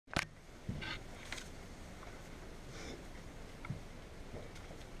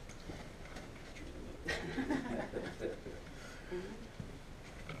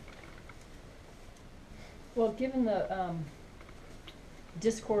given the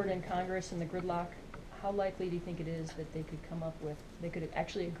discord in Congress and the gridlock, how likely do you think it is that they could come up with, they could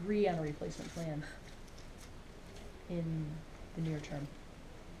actually agree on a replacement plan in the near term?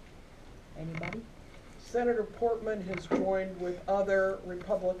 Anybody? Senator Portman has joined with other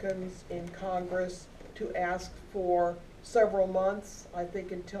Republicans in Congress to ask for several months, I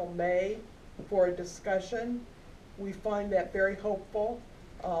think until May, for a discussion. We find that very hopeful.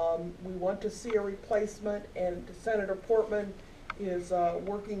 We want to see a replacement, and Senator Portman is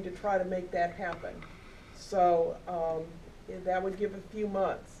working to try to make that happen. So that would give a few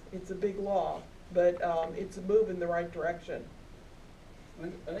months. It's a big law, but it's a move in the right direction.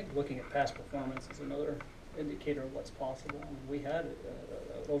 I think looking at past performance is another indicator of what's possible. I mean, we had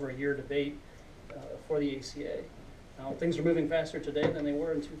over a year debate for the ACA. Now, things are moving faster today than they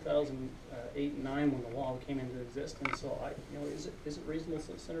were in 2008 and 9 when the law came into existence. So, is it reasonable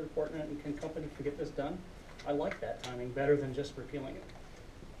that Senator Portman and company can get this done? I like that timing better than just repealing it.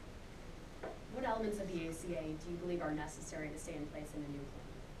 What elements of the ACA do you believe are necessary to stay in place in the new plan?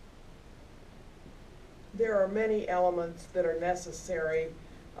 There are many elements that are necessary.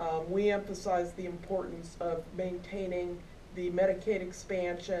 We emphasize the importance of maintaining the Medicaid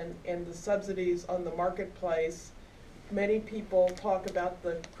expansion and the subsidies on the marketplace. Many people talk about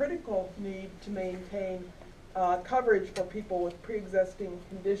the critical need to maintain coverage for people with pre-existing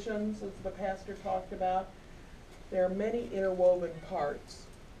conditions, as the pastor talked about. There are many interwoven parts.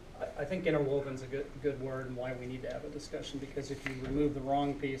 I think interwoven is a good word, and why we need to have a discussion, because if you remove the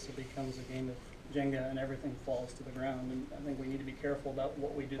wrong piece, it becomes a game of Jenga and everything falls to the ground. And I think we need to be careful about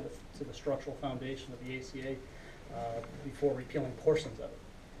what we do to the structural foundation of the ACA before repealing portions of it.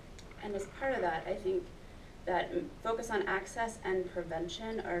 And as part of that, I think that focus on access and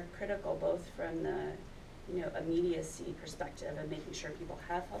prevention are critical, both from the immediacy perspective of making sure people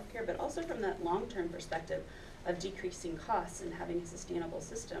have health care, but also from that long-term perspective of decreasing costs and having a sustainable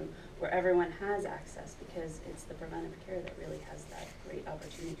system where everyone has access, because it's the preventive care that really has that great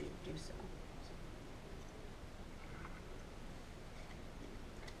opportunity to do so.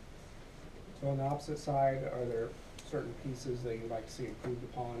 So on the opposite side, are there certain pieces that you'd like to see improved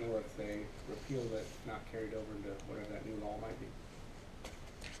upon, or if they repeal it, not carried over into whatever that new law might be?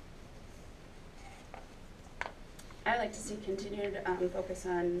 I'd like to see continued focus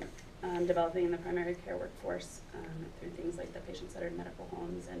on developing the primary care workforce through things like the patient-centered medical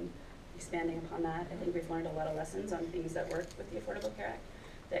homes and expanding upon that. I think we've learned a lot of lessons on things that work with the Affordable Care Act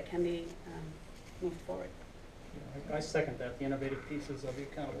that can be moved forward. I second that. The innovative pieces of the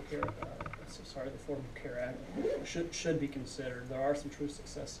Affordable Care Act should be considered. There are some true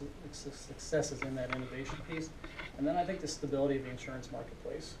successes in that innovation piece. And then I think the stability of the insurance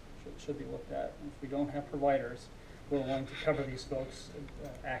marketplace should be looked at. And if we don't have providers who are willing to cover these folks,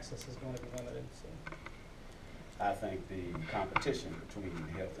 access is going to be limited. So, I think the competition between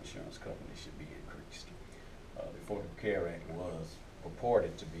health insurance companies should be increased. The Affordable Care Act was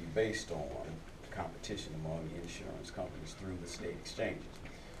purported to be based on competition among the insurance companies through the state exchanges.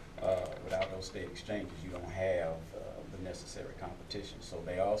 Without those state exchanges, you don't have the necessary competition. So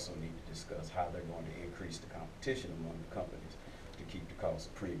they also need to discuss how they're going to increase the competition among the companies to keep the cost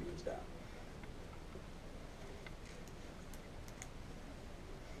of premiums down.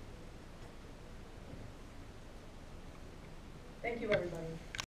 Thank you, everybody.